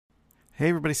Hey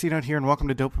everybody, C-Note here and welcome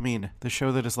to Dopamine, the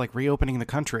show that is like reopening the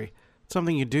country. It's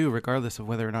something you do regardless of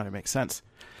whether or not it makes sense.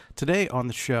 Today on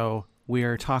the show, we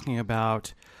are talking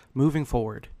about moving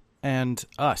forward and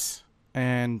us,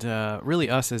 and really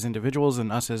us as individuals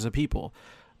and us as a people.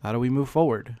 How do we move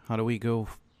forward? How do we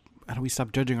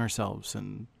stop judging ourselves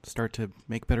and start to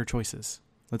make better choices?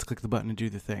 Let's click the button and do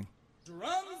the thing.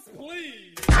 Drums,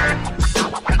 please.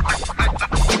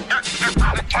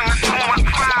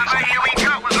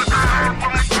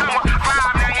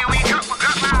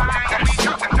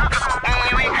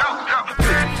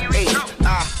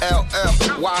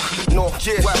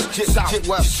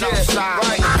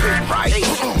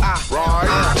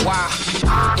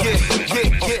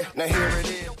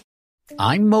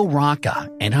 I'm Mo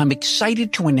Rocca, and I'm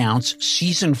excited to announce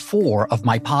Season 4 of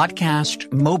my podcast,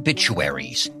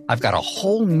 Mobituaries. I've got a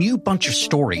whole new bunch of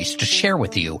stories to share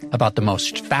with you about the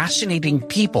most fascinating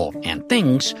people and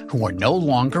things who are no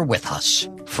longer with us.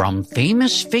 From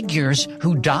famous figures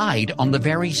who died on the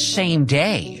very same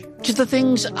day, to the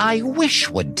things I wish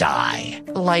would die,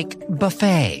 like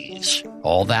buffets.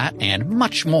 All that and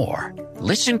much more.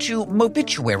 Listen to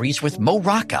Mobituaries with Mo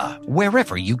Rocca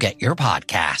wherever you get your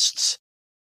podcasts.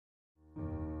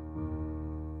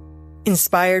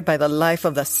 Inspired by the life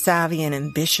of the savvy and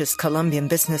ambitious Colombian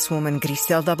businesswoman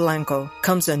Griselda Blanco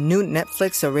comes a new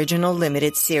Netflix original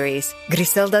limited series.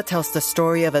 Griselda tells the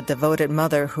story of a devoted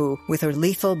mother who, with her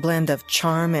lethal blend of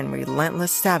charm and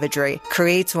relentless savagery,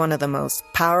 creates one of the most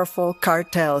powerful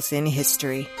cartels in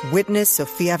history. Witness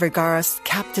Sofia Vergara's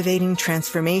captivating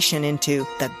transformation into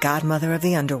the godmother of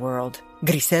the underworld.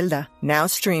 Griselda, now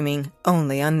streaming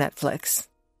only on Netflix.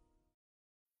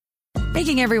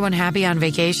 Making everyone happy on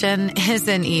vacation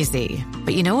isn't easy.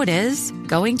 But you know what is?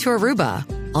 Going to Aruba.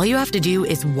 All you have to do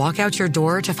is walk out your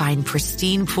door to find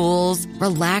pristine pools,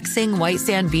 relaxing white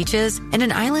sand beaches, and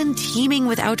an island teeming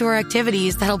with outdoor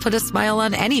activities that'll put a smile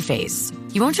on any face.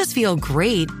 You won't just feel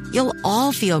great, you'll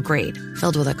all feel great,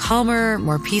 filled with a calmer,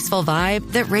 more peaceful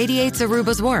vibe that radiates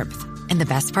Aruba's warmth. And the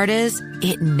best part is,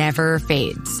 it never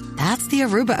fades. That's the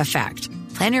Aruba effect.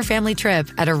 Plan your family trip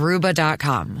at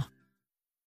Aruba.com.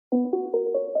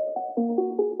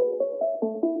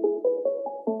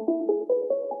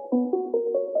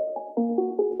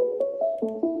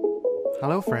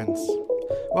 Hello friends,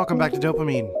 welcome back to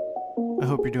Dopamine. I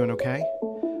hope you're doing okay.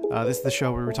 This is the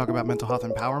show where we talk about mental health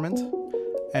empowerment,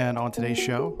 and on today's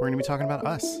show we're going to be talking about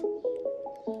us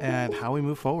and how we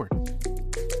move forward.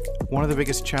 One of the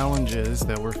biggest challenges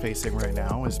that we're facing right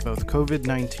now is both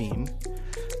COVID-19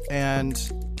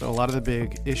 and a lot of the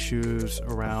big issues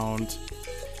around,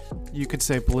 you could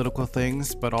say, political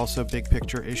things, but also big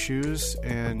picture issues,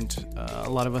 and a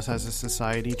lot of us as a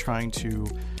society trying to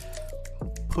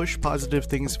push positive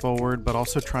things forward, but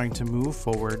also trying to move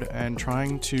forward and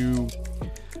trying to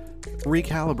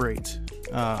recalibrate,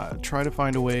 try to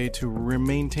find a way to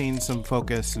maintain some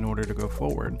focus in order to go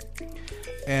forward.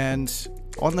 And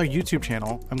on the YouTube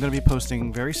channel, I'm going to be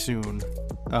posting very soon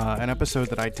an episode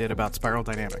that I did about spiral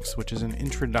dynamics, which is an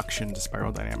introduction to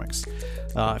spiral dynamics.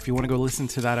 If you want to go listen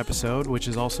to that episode, which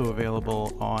is also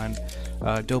available on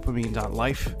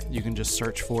dopamine.life, you can just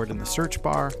search for it in the search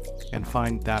bar and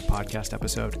find that podcast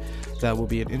episode. That will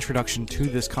be an introduction to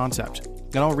this concept.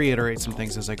 And I'll reiterate some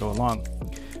things as I go along,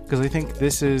 because I think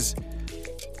this is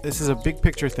a big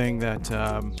picture thing that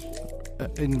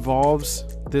involves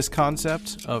this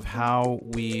concept of how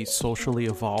we socially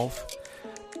evolve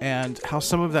and how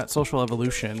some of that social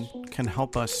evolution can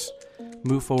help us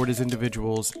move forward as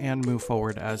individuals and move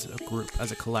forward as a group,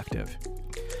 as a collective.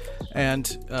 And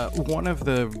one of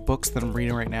the books that I'm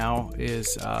reading right now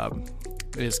is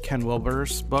Ken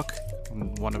Wilber's book,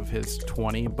 one of his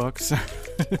 20 books.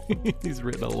 He's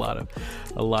written a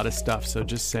lot of stuff, so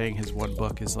just saying his one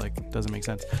book is doesn't make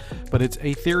sense. But it's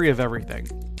A Theory of Everything.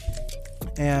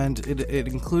 And it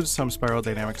includes some spiral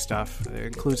dynamic stuff. It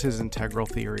includes his integral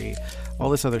theory, all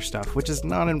this other stuff, which is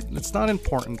not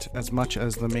important as much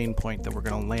as the main point that we're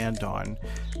going to land on,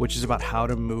 which is about how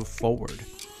to move forward.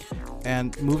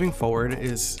 And moving forward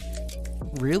is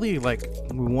really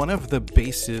one of the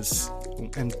bases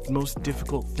and most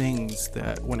difficult things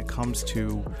that when it comes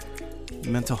to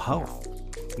mental health,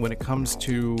 when it comes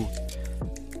to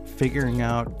figuring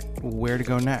out where to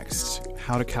go next,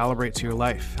 how to calibrate to your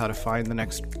life, how to find the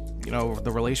next,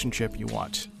 the relationship you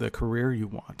want, the career you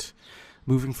want.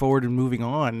 Moving forward and moving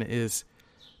on is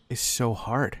so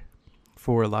hard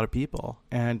for a lot of people.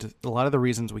 And a lot of the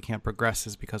reasons we can't progress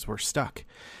is because we're stuck.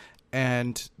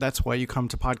 And that's why you come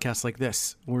to podcasts like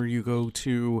this, where you go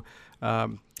to,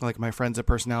 like my friends at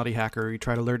Personality Hacker, you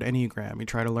try to learn Enneagram, you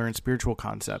try to learn spiritual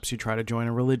concepts, you try to join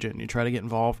a religion, you try to get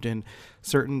involved in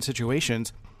certain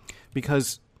situations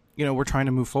because, we're trying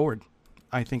to move forward,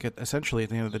 I think, essentially at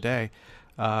the end of the day.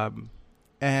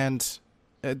 And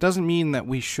it doesn't mean that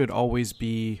we should always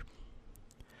be,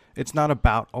 it's not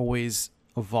about always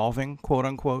evolving, quote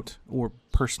unquote, or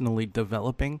personally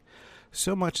developing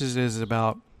so much as it is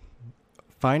about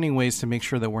finding ways to make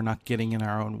sure that we're not getting in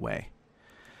our own way.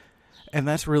 And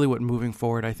that's really what moving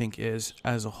forward, I think, is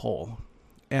as a whole.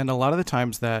 And a lot of the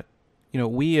times that,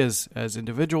 we as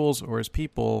individuals or as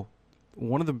people,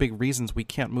 one of the big reasons we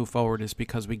can't move forward is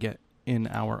because we get in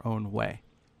our own way.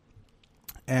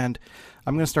 And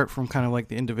I'm going to start from kind of like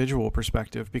the individual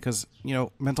perspective because,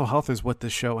 mental health is what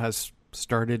this show has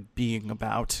started being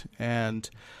about and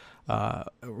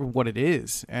what it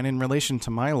is. And in relation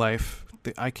to my life,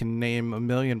 I can name a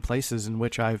million places in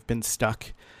which I've been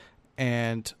stuck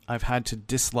and I've had to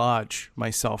dislodge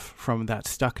myself from that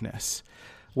stuckness.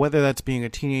 Whether that's being a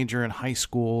teenager in high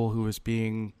school who is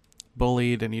being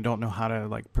bullied and you don't know how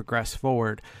to progress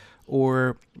forward,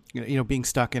 or being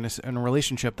stuck in a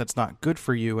relationship that's not good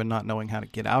for you and not knowing how to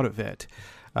get out of it.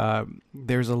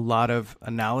 There's a lot of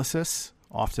analysis,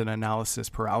 often analysis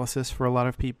paralysis for a lot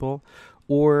of people,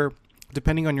 or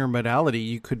depending on your modality,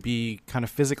 you could be kind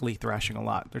of physically thrashing a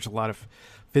lot. There's a lot of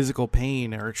physical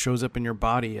pain, or it shows up in your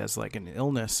body as like an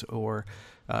illness or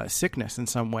sickness in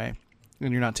some way,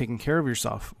 and you're not taking care of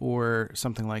yourself or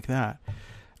something like that.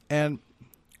 And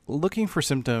looking for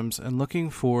symptoms and looking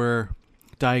for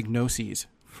diagnoses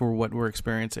for what we're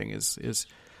experiencing is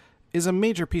a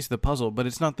major piece of the puzzle, but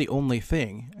it's not the only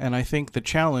thing. And I think the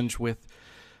challenge with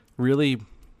really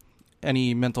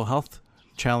any mental health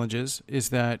challenges is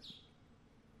that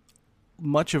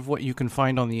much of what you can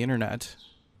find on the internet,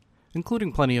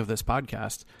 including plenty of this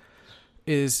podcast,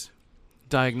 is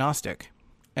diagnostic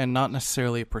and not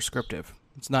necessarily prescriptive.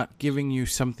 It's not giving you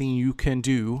something you can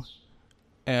do,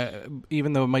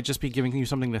 even though it might just be giving you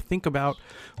something to think about,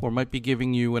 or might be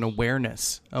giving you an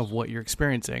awareness of what you're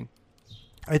experiencing.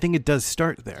 I think it does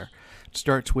start there. It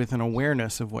starts with an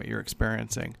awareness of what you're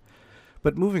experiencing.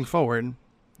 But moving forward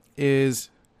is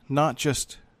not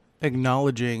just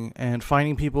acknowledging and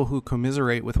finding people who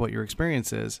commiserate with what your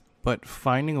experience is, but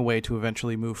finding a way to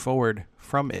eventually move forward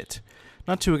from it.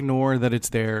 Not to ignore that it's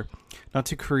there, not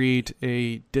to create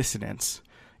a dissonance,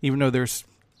 even though there's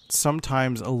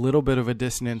sometimes a little bit of a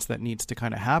dissonance that needs to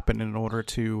kind of happen in order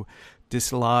to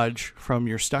dislodge from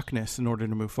your stuckness in order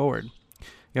to move forward.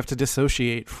 You have to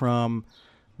dissociate from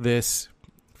this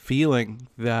feeling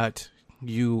that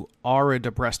you are a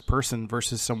depressed person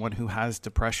versus someone who has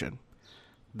depression.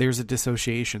 There's a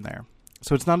dissociation there.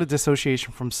 So it's not a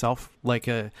dissociation from self like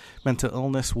a mental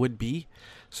illness would be,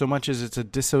 so much as it's a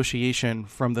dissociation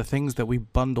from the things that we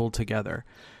bundle together.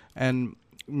 And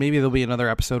maybe there'll be another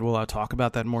episode where I'll talk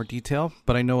about that in more detail,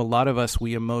 but I know a lot of us,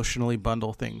 we emotionally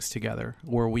bundle things together,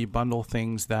 or we bundle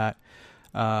things that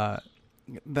are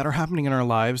happening in our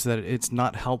lives that it's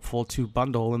not helpful to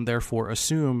bundle, and therefore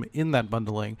assume in that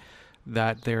bundling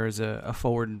that there's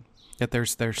that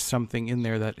there's something in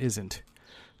there that isn't.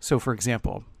 So, for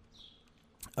example,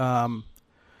 I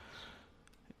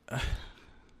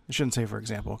shouldn't say for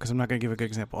example, because I'm not going to give a good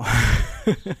example.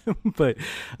 But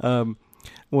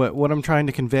what I'm trying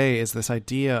to convey is this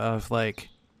idea of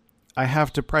I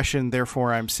have depression,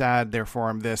 therefore I'm sad, therefore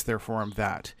I'm this, therefore I'm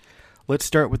that. Let's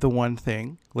start with the one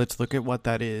thing. Let's look at what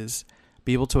that is,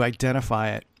 be able to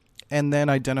identify it, and then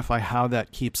identify how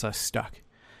that keeps us stuck.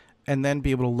 And then be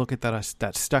able to look at that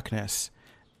stuckness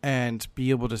and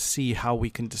be able to see how we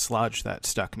can dislodge that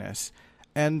stuckness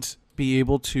and be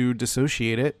able to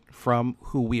dissociate it from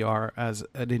who we are as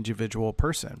an individual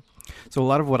person. So a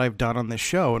lot of what I've done on this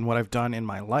show and what I've done in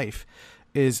my life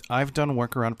is I've done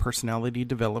work around personality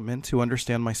development to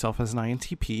understand myself as an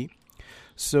INTP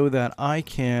so that I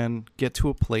can get to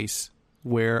a place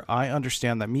where I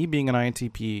understand that me being an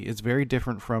INTP is very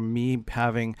different from me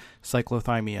having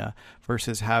cyclothymia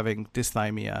versus having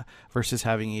dysthymia versus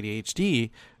having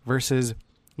ADHD versus,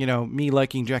 me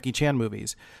liking Jackie Chan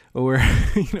movies or,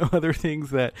 other things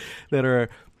that are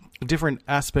different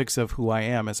aspects of who I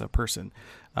am as a person.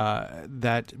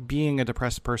 That being a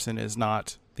depressed person is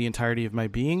not the entirety of my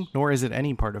being, nor is it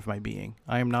any part of my being.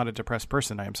 I am not a depressed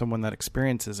person. I am someone that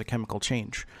experiences a chemical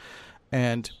change.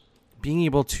 And being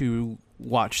able to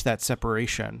watch that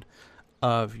separation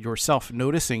of yourself,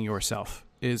 noticing yourself,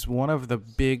 is one of the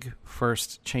big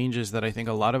first changes that I think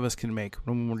a lot of us can make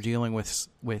when we're dealing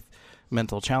with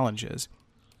mental challenges.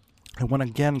 I want to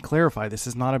again clarify, this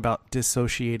is not about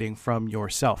dissociating from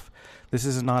yourself. This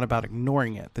is not about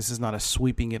ignoring it. This is not a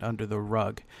sweeping it under the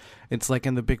rug. It's like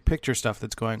in the big picture stuff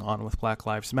that's going on with Black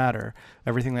Lives Matter.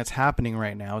 Everything that's happening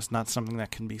right now is not something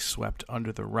that can be swept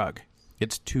under the rug.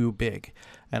 It's too big.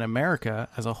 And America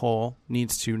as a whole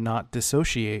needs to not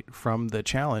dissociate from the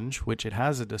challenge, which it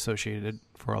has dissociated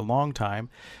for a long time,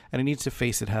 and it needs to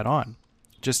face it head on.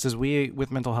 Just as we,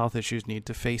 with mental health issues, need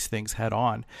to face things head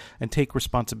on and take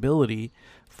responsibility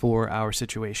for our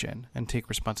situation and take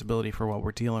responsibility for what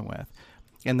we're dealing with.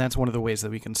 And that's one of the ways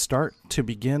that we can start to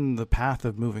begin the path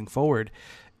of moving forward,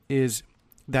 is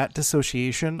that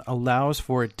dissociation allows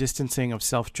for a distancing of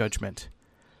self-judgment,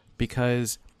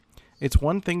 because it's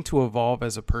one thing to evolve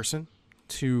as a person,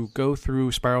 to go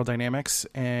through spiral dynamics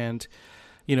and,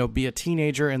 be a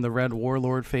teenager in the red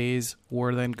warlord phase,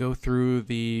 or then go through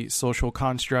the social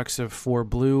constructs of 4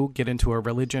 blue, get into a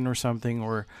religion or something,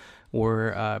 or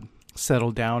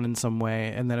settle down in some way,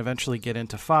 and then eventually get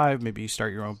into 5. Maybe you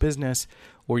start your own business,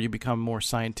 or you become more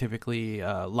scientifically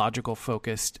logical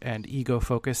focused and ego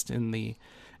focused in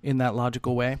that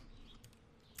logical way.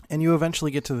 And you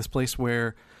eventually get to this place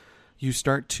where you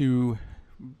start to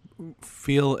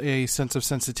feel a sense of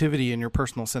sensitivity in your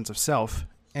personal sense of self,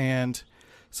 and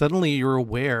suddenly you're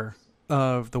aware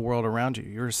of the world around you.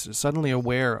 You're suddenly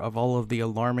aware of all of the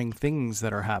alarming things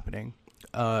that are happening,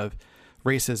 of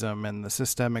racism and the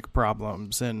systemic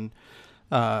problems and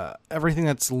everything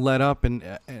that's led up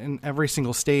in every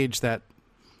single stage that,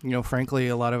 frankly,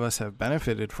 a lot of us have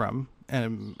benefited from,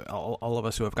 and all of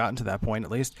us who have gotten to that point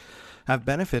at least have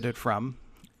benefited from.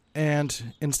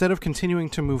 And instead of continuing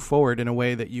to move forward in a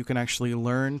way that you can actually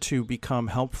learn to become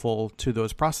helpful to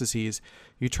those processes,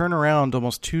 you turn around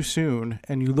almost too soon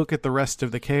and you look at the rest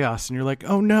of the chaos and you're like,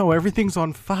 oh no, everything's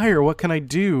on fire. What can I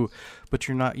do? But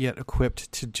you're not yet equipped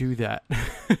to do that.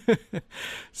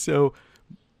 So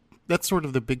that's sort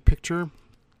of the big picture.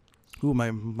 Ooh,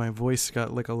 my voice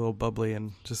got like a little bubbly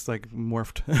and just like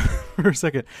morphed for a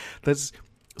second. That's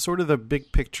sort of the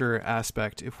big picture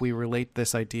aspect. If we relate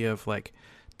this idea of like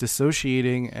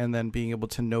dissociating and then being able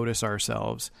to notice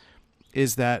ourselves,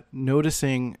 is that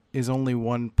noticing is only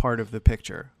one part of the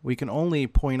picture. We can only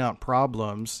point out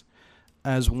problems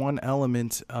as one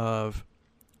element of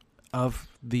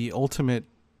the ultimate,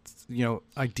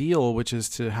 ideal, which is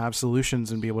to have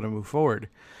solutions and be able to move forward.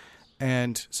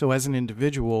 And so as an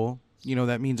individual,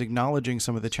 that means acknowledging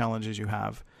some of the challenges you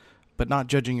have, but not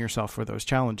judging yourself for those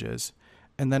challenges.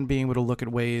 And then being able to look at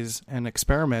ways and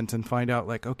experiment and find out,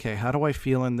 like, okay, how do I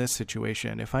feel in this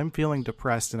situation? If I'm feeling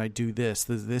depressed and I do this,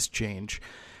 does this change?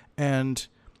 And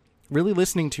really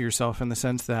listening to yourself in the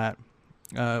sense that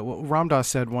Ram Dass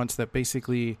said once, that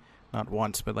basically, not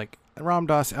once, but like Ram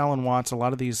Dass, Alan Watts, a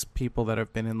lot of these people that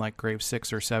have been in like Grave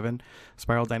 6 or 7,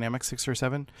 Spiral Dynamics 6 or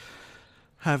 7,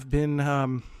 have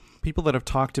been people that have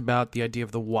talked about the idea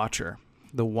of the watcher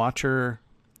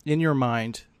in your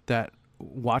mind that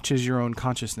watches your own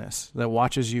consciousness, that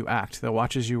watches you act, that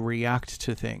watches you react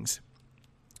to things.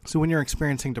 So when you're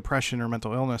experiencing depression or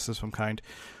mental illness of some kind,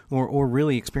 or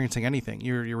really experiencing anything,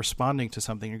 you're responding to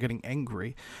something, you're getting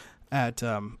angry at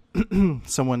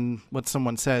what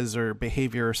someone says or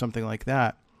behavior or something like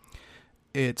that,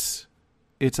 it's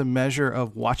a measure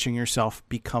of watching yourself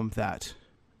become that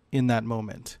in that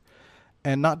moment,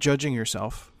 and not judging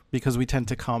yourself, because we tend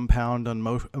to compound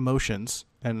on emotions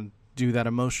and do that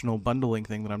emotional bundling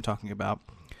thing that I'm talking about.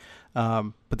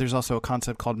 But there's also a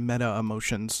concept called meta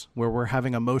emotions, where we're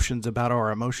having emotions about our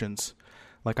emotions.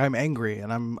 Like, I'm angry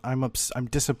and I'm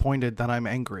disappointed that I'm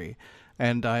angry,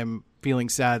 and I'm feeling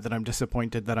sad that I'm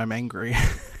disappointed that I'm angry.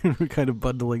 We're kind of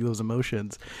bundling those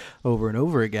emotions over and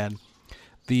over again.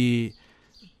 The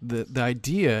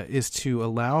idea is to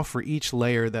allow for each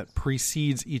layer that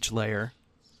precedes each layer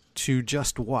to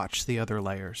just watch the other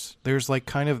layers. There's like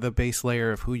kind of the base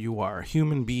layer of who you are, a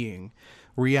human being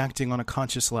reacting on a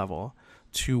conscious level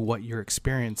to what you're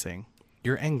experiencing.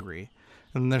 You're angry.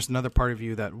 And then there's another part of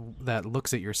you that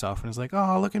looks at yourself and is like,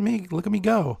 oh, look at me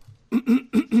go.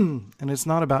 And it's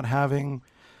not about having,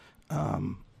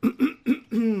 oh,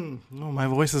 my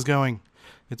voice is going.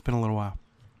 It's been a little while.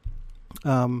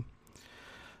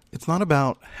 It's not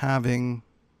about having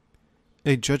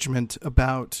a judgment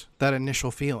about that initial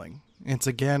feeling. It's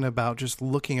again about just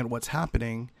looking at what's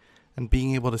happening and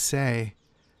being able to say,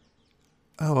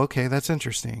 oh, okay, that's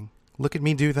interesting. Look at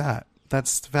me do that.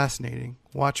 That's fascinating.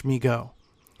 Watch me go.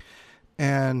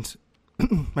 And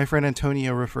my friend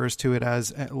Antonia refers to it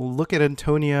as, look at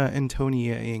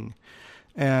Antoniaing.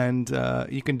 And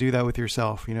you can do that with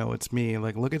yourself. It's me.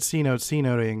 Like, look at C-Note,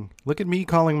 C-Noting. Look at me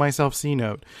calling myself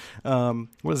C-Note. What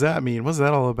does that mean? What's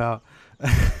that all about?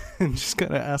 And just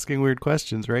kind of asking weird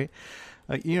questions, right?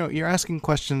 You're asking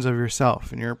questions of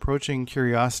yourself, and you're approaching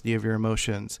curiosity of your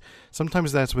emotions.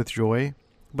 Sometimes that's with joy,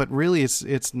 but really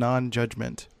it's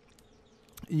non-judgment.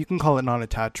 You can call it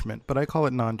non-attachment, but I call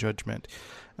it non-judgment.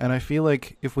 And I feel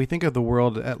like if we think of the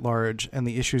world at large and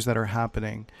the issues that are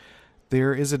happening,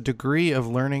 there is a degree of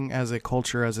learning as a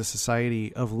culture, as a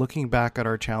society, of looking back at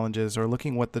our challenges or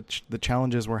looking what the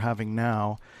challenges we're having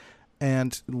now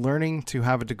and learning to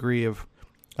have a degree of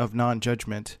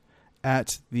non-judgment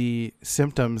at the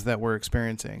symptoms that we're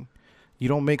experiencing. You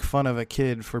don't make fun of a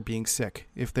kid for being sick.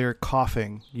 If they're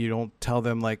coughing, you don't tell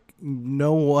them like,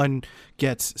 no one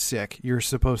gets sick. You're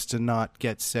supposed to not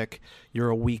get sick. You're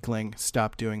a weakling.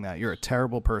 Stop doing that. You're a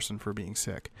terrible person for being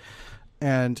sick.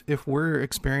 And if we're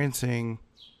experiencing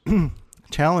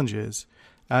challenges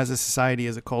as a society,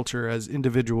 as a culture, as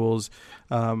individuals,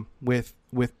 with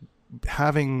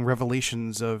having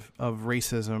revelations of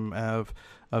racism,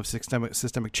 of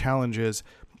systemic challenges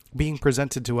being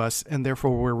presented to us, and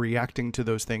therefore we're reacting to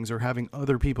those things or having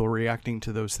other people reacting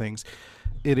to those things,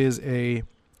 it is a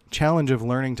challenge of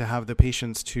learning to have the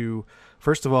patience to,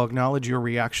 first of all, acknowledge your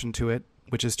reaction to it,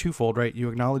 which is twofold, right? You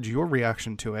acknowledge your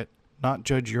reaction to it, not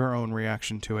judge your own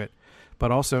reaction to it,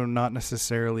 but also not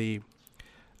necessarily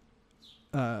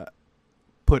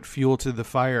put fuel to the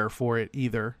fire for it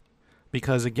either.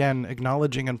 Because again,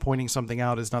 acknowledging and pointing something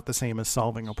out is not the same as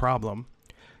solving a problem.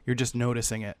 You're just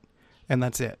noticing it. And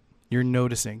that's it. You're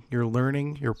noticing, you're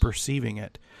learning, you're perceiving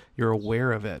it, you're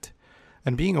aware of it.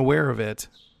 And being aware of it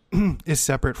is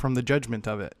separate from the judgment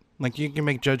of it. Like you can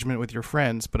make judgment with your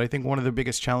friends, but I think one of the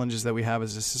biggest challenges that we have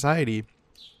as a society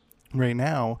right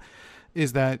now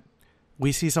is that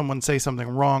we see someone say something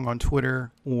wrong on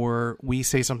Twitter, or we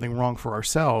say something wrong for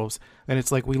ourselves. And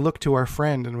it's like we look to our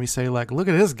friend and we say like, look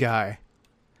at this guy.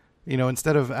 You know,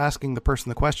 instead of asking the person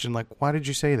the question, like, why did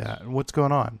you say that? What's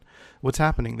going on? What's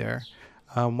happening there?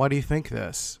 Why do you think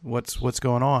this? What's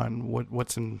going on?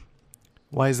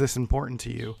 Why is this important to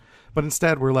you? But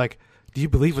instead we're like, do you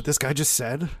believe what this guy just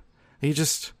said? He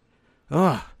just,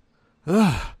 what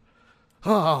a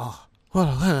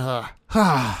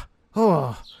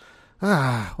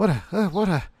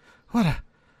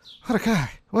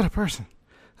guy, what a person.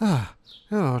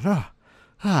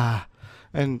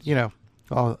 And you know,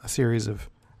 all a series of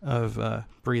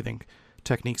breathing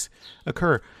techniques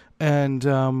occur.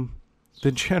 And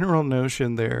the general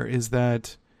notion there is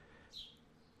that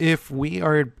if we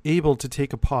are able to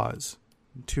take a pause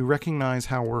to recognize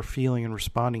how we're feeling and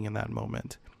responding in that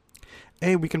moment,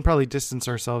 we can probably distance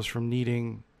ourselves from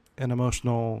needing an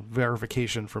emotional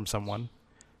verification from someone,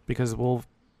 because we'll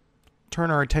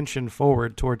turn our attention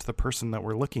forward towards the person that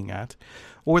we're looking at,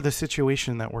 or the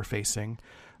situation that we're facing,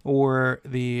 or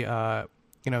the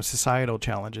societal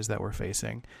challenges that we're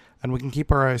facing, and we can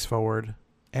keep our eyes forward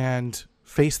and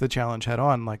face the challenge head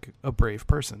on like a brave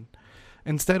person,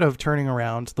 instead of turning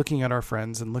around, looking at our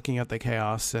friends and looking at the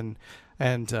chaos and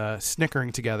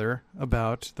snickering together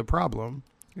about the problem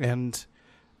and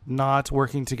not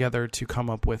working together to come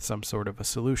up with some sort of a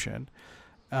solution.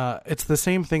 It's the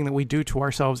same thing that we do to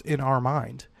ourselves in our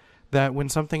mind, that when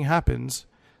something happens,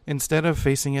 instead of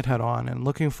facing it head on and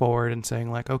looking forward and saying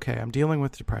like, okay, I'm dealing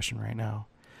with depression right now.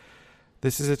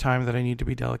 This is a time that I need to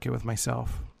be delicate with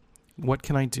myself. What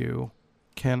can I do?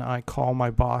 Can I call my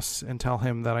boss and tell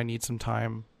him that I need some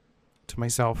time to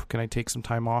myself? Can I take some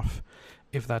time off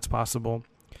if that's possible?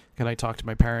 Can I talk to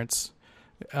my parents?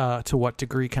 To what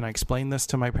degree can I explain this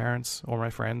to my parents or my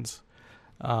friends?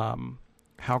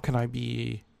 How can I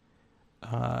be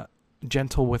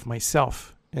gentle with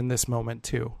myself in this moment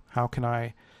too? How can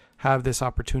I have this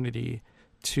opportunity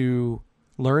to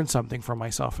learn something from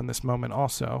myself in this moment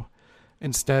also,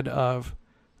 instead of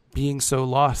being so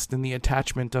lost in the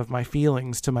attachment of my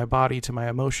feelings to my body, to my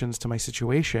emotions, to my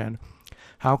situation?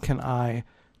 How can I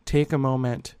take a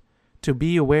moment to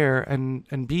be aware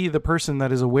and be the person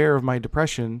that is aware of my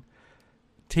depression,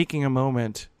 taking a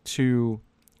moment to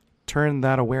turn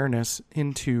that awareness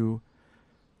into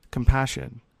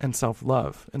compassion and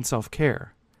self-love and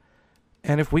self-care?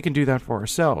 And if we can do that for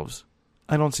ourselves,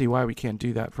 I don't see why we can't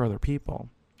do that for other people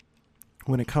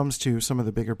when it comes to some of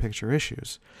the bigger picture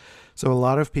issues. So a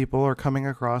lot of people are coming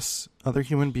across other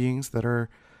human beings that are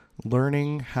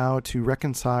learning how to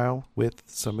reconcile with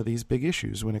some of these big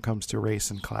issues when it comes to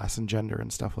race and class and gender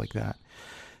and stuff like that.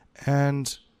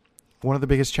 And one of the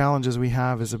biggest challenges we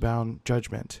have is about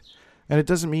judgment. And it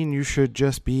doesn't mean you should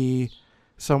just be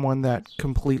someone that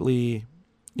completely,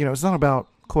 it's not about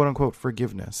quote unquote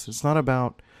forgiveness. It's not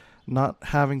about not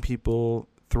having people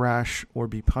thrash or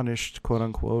be punished, quote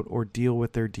unquote, or deal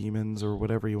with their demons or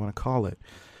whatever you want to call it.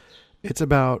 It's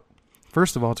about,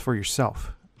 first of all, it's for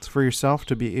yourself. It's for yourself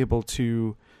to be able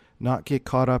to not get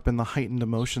caught up in the heightened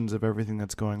emotions of everything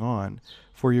that's going on,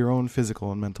 for your own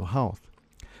physical and mental health.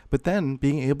 But then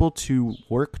being able to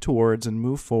work towards and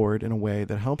move forward in a way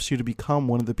that helps you to become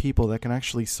one of the people that can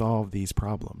actually solve these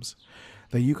problems.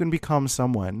 That you can become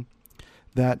someone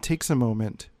that takes a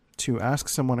moment to ask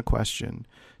someone a question,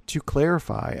 to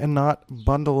clarify, and not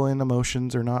bundle in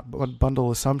emotions or not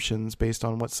bundle assumptions based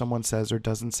on what someone says or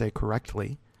doesn't say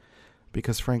correctly.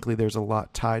 Because frankly, there's a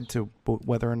lot tied to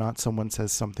whether or not someone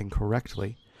says something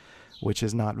correctly, which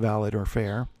is not valid or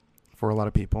fair for a lot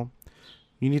of people.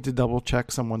 You need to double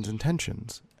check someone's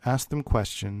intentions, ask them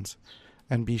questions,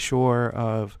 and be sure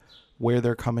of where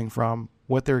they're coming from,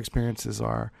 what their experiences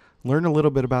are, learn a little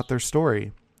bit about their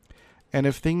story. And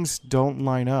if things don't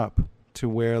line up to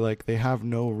where like they have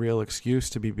no real excuse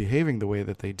to be behaving the way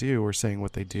that they do or saying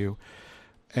what they do,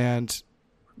 and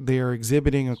they are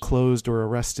exhibiting a closed or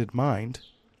arrested mind,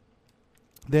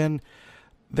 then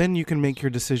you can make your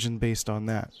decision based on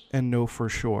that and know for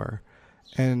sure,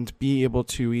 and be able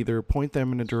to either point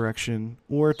them in a direction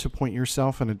or to point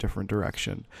yourself in a different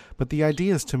direction. But the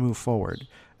idea is to move forward.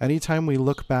 Anytime we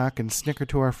look back and snicker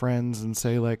to our friends and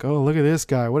say like, oh, look at this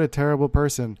guy, what a terrible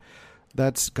person,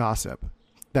 that's gossip.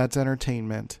 That's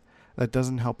entertainment. That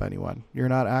doesn't help anyone. You're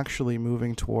not actually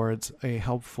moving towards a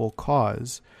helpful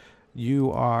cause. You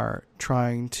are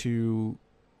trying to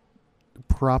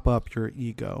prop up your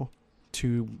ego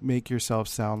to make yourself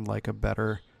sound like a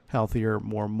better, healthier,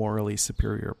 more morally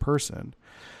superior person.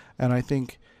 And I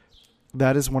think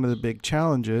that is one of the big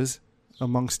challenges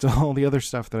amongst all the other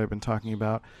stuff that I've been talking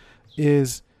about,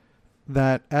 is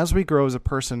that as we grow as a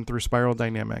person through spiral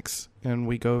dynamics, and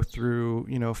we go through,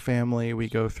 family, we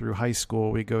go through high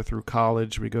school, we go through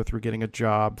college, we go through getting a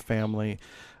job, family,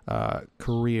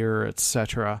 career,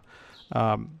 etc.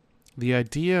 The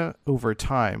idea over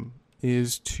time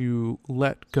is to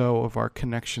let go of our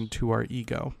connection to our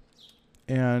ego.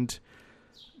 And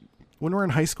when we're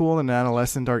in high school and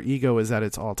adolescent, our ego is at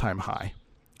its all-time high.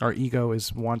 Our ego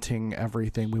is wanting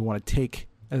everything. We want to take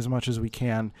as much as we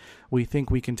can. We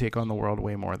think we can take on the world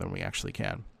way more than we actually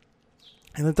can.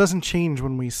 And it doesn't change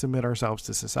when we submit ourselves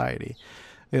to society.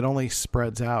 It only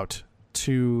spreads out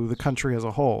to the country as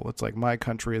a whole. It's like my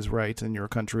country is right and your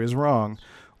country is wrong,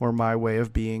 or my way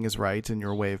of being is right and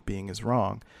your way of being is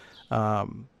wrong.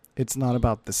 It's not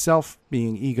about the self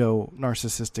being ego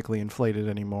narcissistically inflated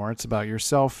anymore. It's about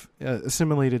yourself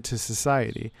assimilated to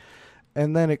society.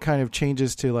 And then it kind of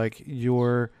changes to like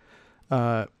your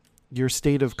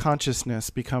state of consciousness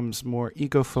becomes more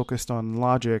ego-focused on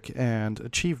logic and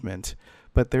achievement.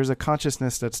 But there's a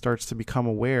consciousness that starts to become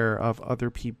aware of other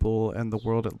people and the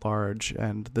world at large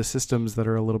and the systems that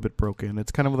are a little bit broken.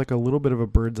 It's kind of like a little bit of a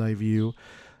bird's eye view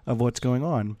of what's going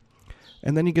on.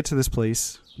 And then you get to this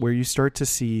place where you start to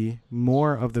see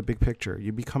more of the big picture.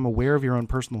 You become aware of your own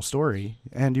personal story,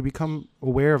 and you become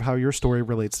aware of how your story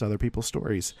relates to other people's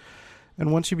stories.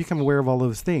 And once you become aware of all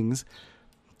those things,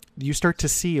 you start to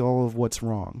see all of what's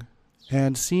wrong.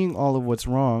 And seeing all of what's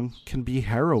wrong can be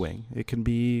harrowing. It can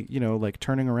be, like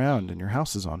turning around and your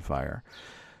house is on fire.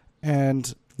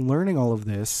 And learning all of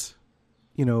this,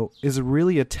 is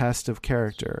really a test of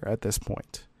character at this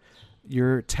point.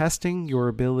 You're testing your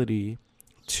ability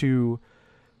to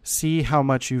see how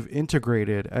much you've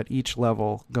integrated at each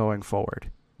level going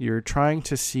forward. You're trying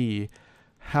to see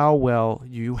how well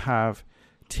you have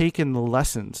taken the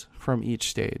lessons from each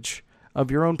stage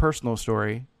of your own personal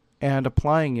story and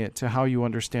applying it to how you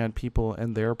understand people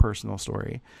and their personal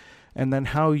story. And then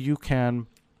how you can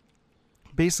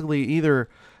basically either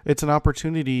it's an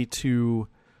opportunity to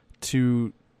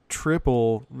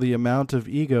triple the amount of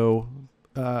ego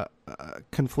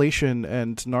conflation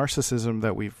and narcissism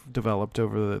that we've developed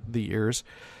over the years,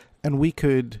 and we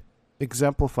could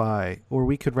exemplify, or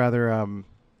we could rather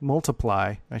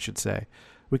multiply, I should say.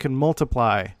 We can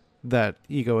multiply that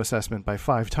ego assessment by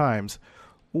 5 times,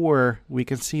 or we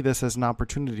can see this as an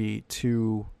opportunity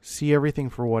to see everything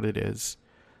for what it is,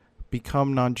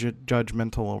 become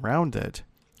non-judgmental around it,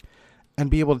 and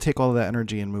be able to take all of that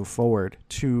energy and move forward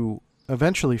to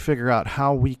eventually figure out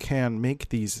how we can make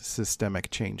these systemic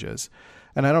changes.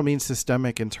 And I don't mean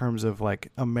systemic in terms of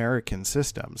like American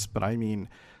systems, but I mean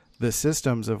the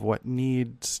systems of what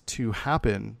needs to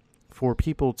happen for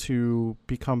people to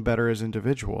become better as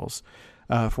individuals,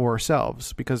 for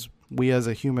ourselves, because we as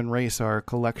a human race are a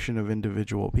collection of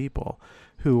individual people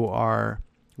who are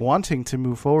wanting to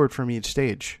move forward from each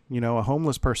stage. A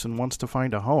homeless person wants to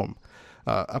find a home.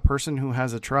 A person who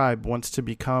has a tribe wants to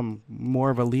become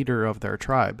more of a leader of their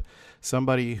tribe.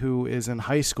 Somebody who is in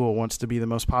high school wants to be the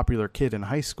most popular kid in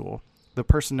high school. The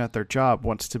person at their job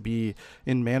wants to be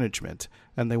in management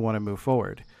and they want to move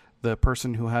forward. The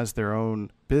person who has their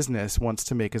own business wants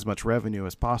to make as much revenue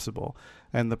as possible.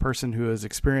 And the person who is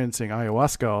experiencing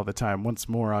ayahuasca all the time wants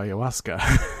more ayahuasca.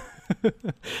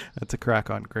 That's a crack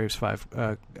on Graves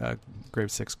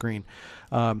 6 Green.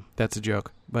 That's a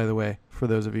joke, by the way, for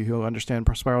those of you who understand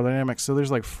spiral dynamics. So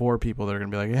there's like 4 people that are going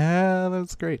to be like, yeah,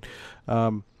 that's great.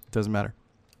 Doesn't matter.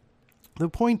 The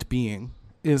point being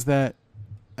is that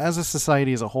as a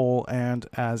society as a whole and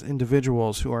as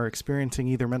individuals who are experiencing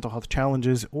either mental health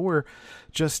challenges or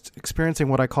just experiencing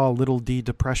what I call little d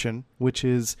depression, which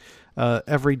is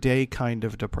everyday kind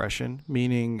of depression,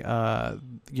 meaning,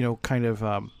 kind of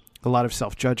a lot of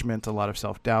self-judgment, a lot of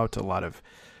self-doubt, a lot of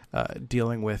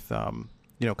dealing with,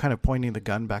 kind of pointing the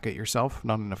gun back at yourself,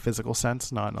 not in a physical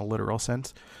sense, not in a literal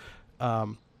sense,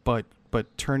 but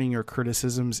turning your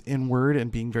criticisms inward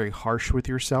and being very harsh with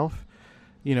yourself.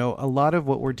 A lot of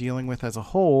what we're dealing with as a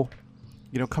whole,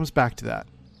 comes back to that.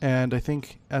 And I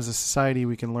think as a society,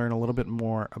 we can learn a little bit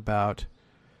more about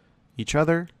each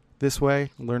other this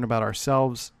way, learn about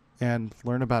ourselves, and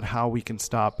learn about how we can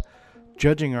stop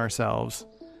judging ourselves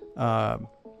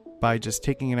by just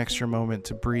taking an extra moment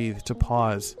to breathe, to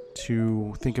pause,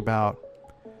 to think about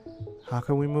how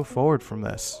can we move forward from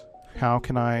this? How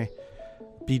can I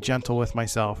be gentle with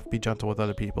myself, be gentle with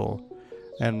other people,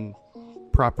 and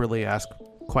properly ask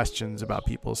questions about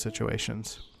people's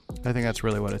situations. I think that's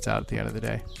really what it's at the end of the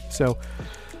day. So,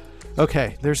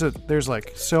 okay, there's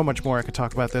like so much more I could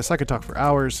talk about this. I could talk for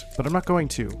hours, but I'm not going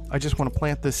to. I just want to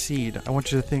plant this seed. I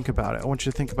want you to think about it. I want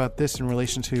you to think about this in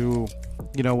relation to,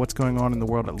 what's going on in the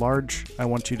world at large. I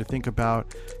want you to think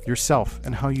about yourself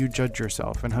and how you judge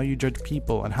yourself and how you judge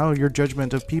people and how your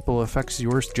judgment of people affects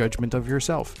your judgment of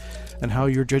yourself and how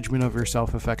your judgment of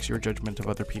yourself affects your judgment of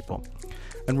other people.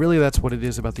 And really, that's what it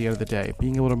is about the end of the day.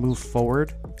 Being able to move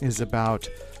forward is about,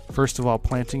 first of all,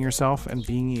 planting yourself and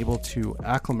being able to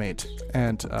acclimate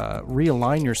and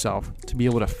realign yourself to be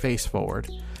able to face forward.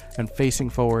 And facing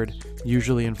forward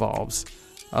usually involves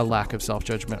a lack of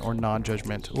self-judgment or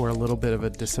non-judgment or a little bit of a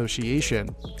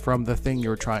dissociation from the thing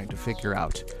you're trying to figure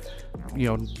out.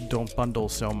 Don't bundle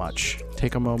so much.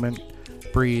 Take a moment,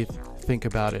 breathe, think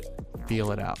about it,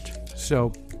 feel it out.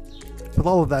 So, with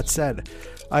all of that said,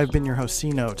 I've been your host,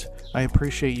 C-Note. I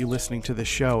appreciate you listening to this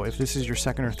show. If this is your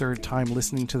second or third time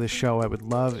listening to this show, I would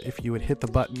love if you would hit the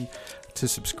button to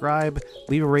subscribe,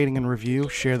 leave a rating and review,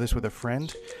 share this with a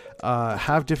friend,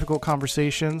 have difficult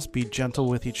conversations, be gentle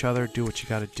with each other, do what you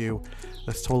got to do.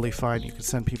 That's totally fine. You can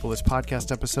send people this podcast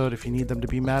episode. If you need them to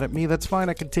be mad at me, that's fine.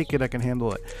 I can take it. I can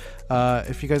handle it.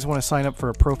 If you guys want to sign up for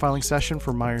a profiling session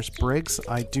for Myers-Briggs,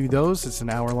 I do those. It's an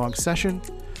hour-long session.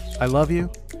 I love you.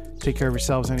 Take care of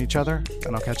yourselves and each other,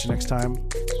 and I'll catch you next time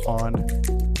on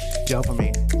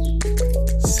Dopamine.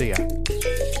 See ya.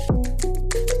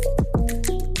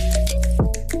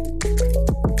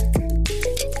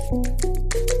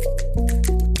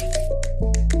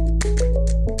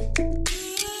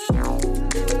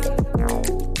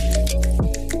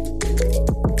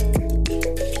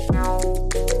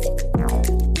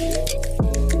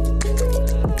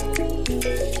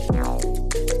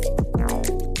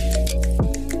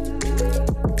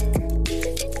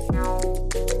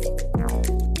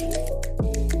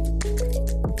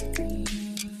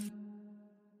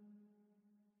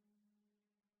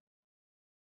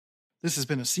 This has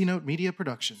been a C-Note Media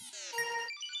production.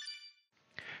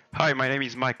 Hi, my name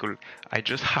is Michael. I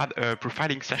just had a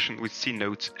profiling session with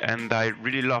C-Note and I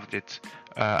really loved it.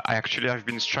 I've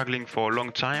been struggling for a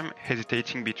long time,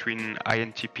 hesitating between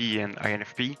INTP and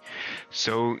INFP.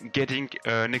 So getting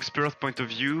an expert point of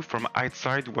view from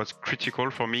outside was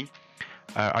critical for me.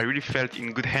 I really felt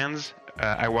in good hands.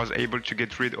 I was able to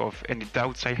get rid of any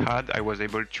doubts I had. I was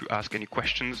able to ask any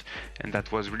questions, and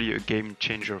that was really a game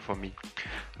changer for me.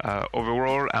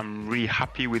 Overall, I'm really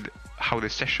happy with how the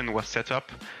session was set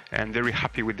up and very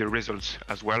happy with the results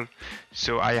as well.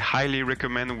 So I highly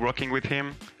recommend working with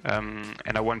him,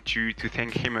 and I want to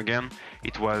thank him again.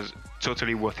 It was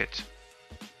totally worth it.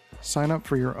 Sign up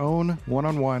for your own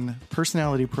one-on-one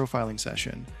personality profiling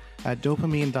session at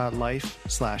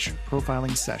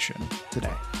dopamine.life/profiling session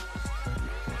today.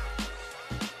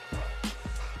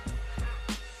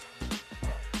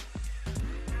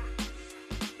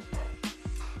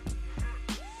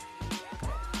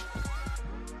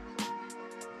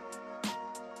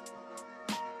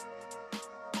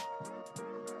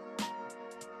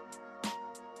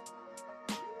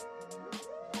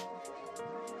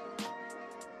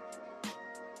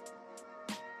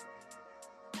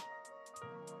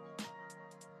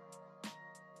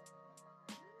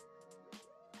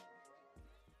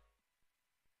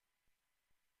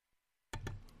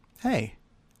 Hey,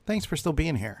 thanks for still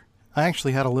being here. I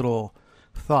actually had a little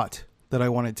thought that I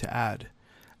wanted to add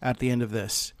at the end of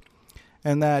this.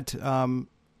 And that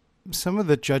some of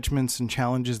the judgments and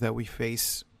challenges that we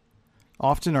face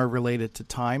often are related to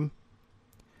time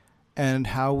and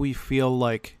how we feel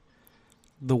like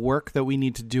the work that we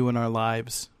need to do in our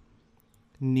lives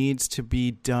needs to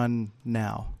be done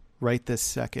now, right this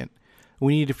second.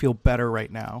 We need to feel better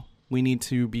right now. We need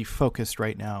to be focused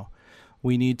right now.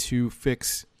 We need to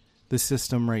fix the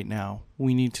system right now.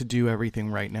 We need to do everything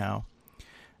right now.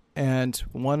 And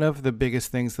one of the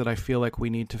biggest things that I feel like we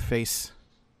need to face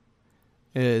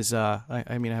is, I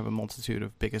have a multitude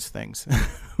of biggest things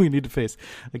we need to face.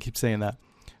 I keep saying that.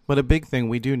 But a big thing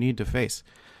we do need to face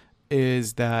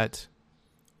is that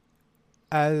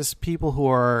as people who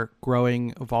are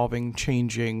growing, evolving,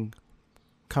 changing,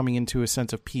 coming into a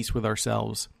sense of peace with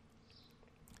ourselves,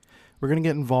 we're going to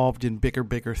get involved in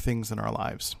bigger things in our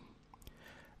lives.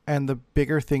 And the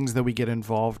bigger things that we get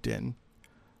involved in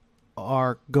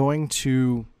are going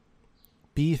to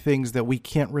be things that we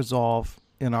can't resolve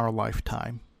in our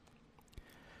lifetime.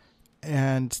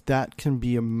 And that can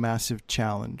be a massive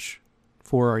challenge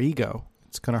for our ego.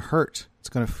 It's going to hurt. It's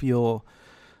going to feel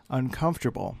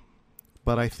uncomfortable.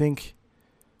 But I think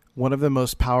one of the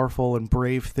most powerful and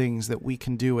brave things that we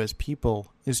can do as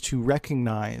people is to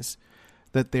recognize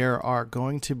that there are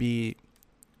going to be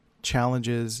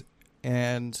challenges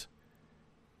and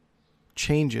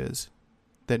changes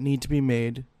that need to be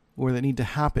made or that need to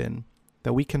happen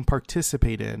that we can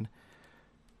participate in,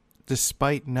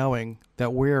 despite knowing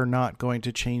that we're not going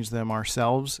to change them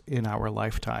ourselves in our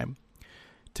lifetime.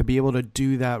 To be able to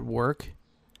do that work,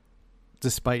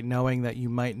 despite knowing that you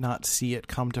might not see it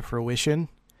come to fruition,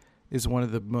 is one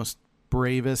of the most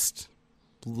bravest,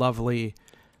 lovely,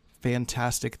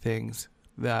 fantastic things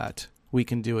that we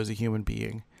can do as a human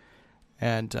being.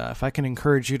 And if I can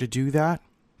encourage you to do that,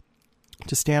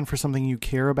 to stand for something you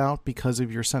care about because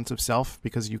of your sense of self,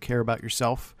 because you care about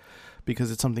yourself,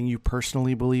 because it's something you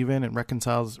personally believe in and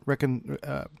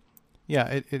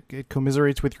it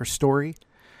commiserates with your story,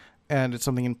 and it's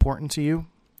something important to you,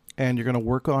 and you're going to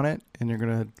work on it, and you're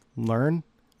going to learn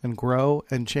and grow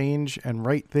and change and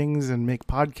write things and make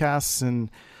podcasts and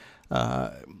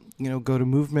go to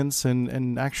movements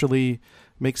and actually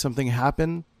make something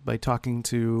happen by talking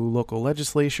to local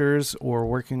legislatures or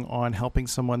working on helping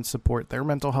someone support their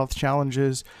mental health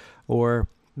challenges, or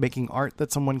making art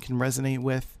that someone can resonate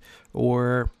with,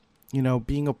 or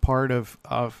being a part of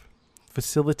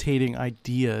facilitating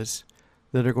ideas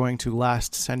that are going to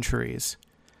last centuries.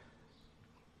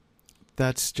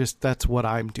 That's what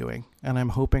I'm doing, and I'm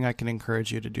hoping I can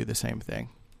encourage you to do the same thing.